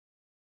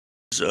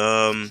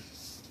Um,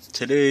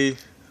 Today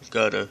I've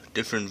got a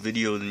different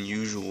video than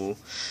usual,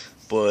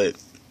 but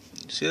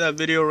see that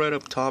video right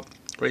up top,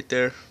 right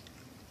there?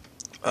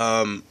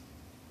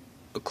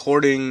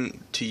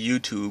 According to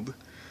YouTube,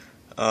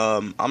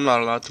 I'm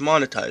not allowed to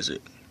monetize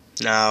it.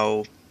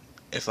 Now,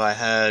 if I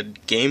had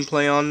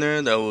gameplay on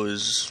there that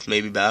was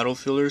maybe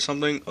Battlefield or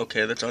something,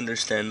 okay, that's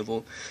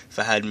understandable. If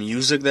I had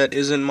music that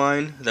isn't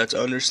mine, that's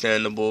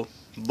understandable.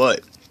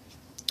 But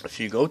if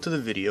you go to the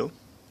video,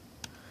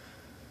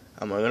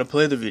 I'm not gonna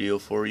play the video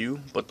for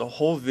you, but the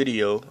whole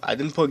video, I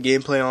didn't put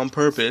gameplay on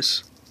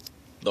purpose.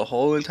 The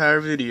whole entire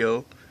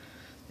video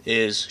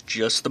is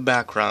just the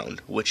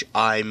background, which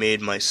I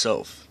made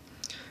myself.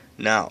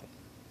 Now,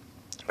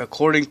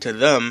 according to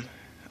them,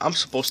 I'm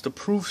supposed to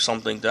prove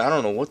something that I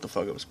don't know what the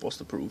fuck I'm supposed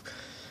to prove.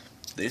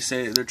 They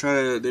say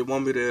they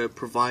want me to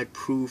provide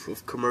proof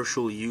of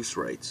commercial use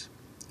rights,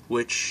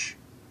 which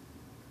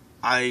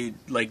I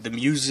like. The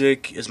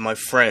music is my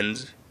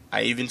friend.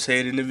 I even say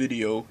it in the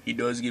video. He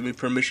does give me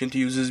permission to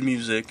use his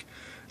music.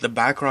 The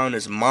background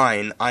is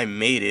mine. I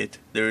made it.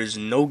 There is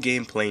no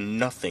gameplay,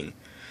 nothing.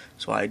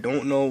 So I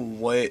don't know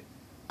what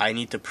I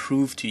need to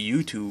prove to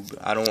YouTube.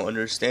 I don't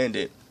understand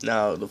it.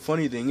 Now, the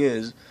funny thing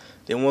is,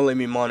 they won't let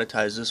me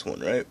monetize this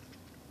one, right?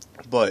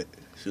 But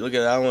if you look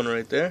at that one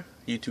right there,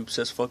 YouTube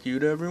says fuck you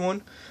to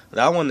everyone.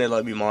 That one they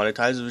let me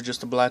monetize. It was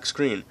just a black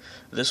screen.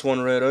 This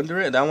one right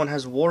under it, that one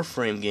has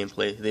Warframe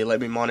gameplay. They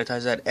let me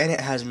monetize that, and it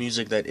has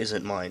music that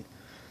isn't mine.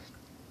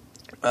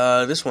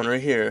 This one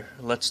right here,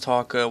 let's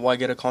talk why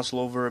get a console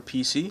over a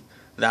PC.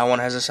 That one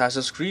has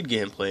Assassin's Creed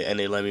gameplay, and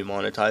they let me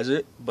monetize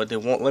it, but they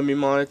won't let me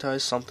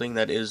monetize something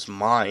that is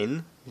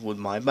mine, with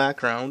my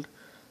background,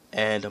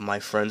 and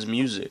my friend's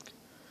music.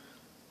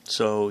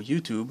 So,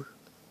 YouTube,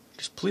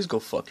 just please go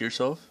fuck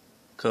yourself,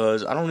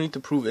 because I don't need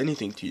to prove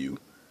anything to you.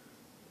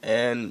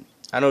 And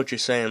I know what you're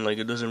saying, like,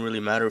 it doesn't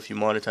really matter if you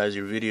monetize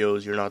your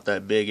videos, you're not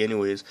that big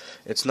anyways.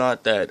 It's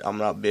not that I'm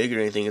not big or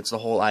anything, it's the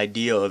whole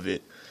idea of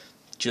it.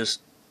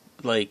 Just,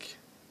 like,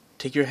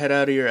 take your head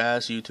out of your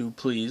ass, YouTube,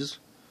 please.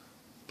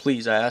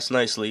 Please, I ask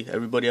nicely.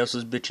 Everybody else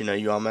is bitching at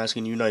you, I'm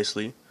asking you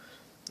nicely.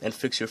 And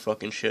fix your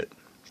fucking shit.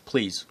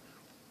 Please.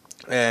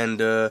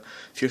 And,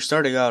 if you're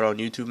starting out on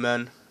YouTube,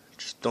 man,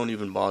 just don't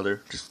even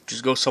bother.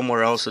 Just go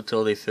somewhere else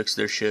until they fix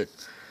their shit.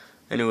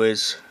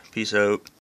 Anyways, peace out.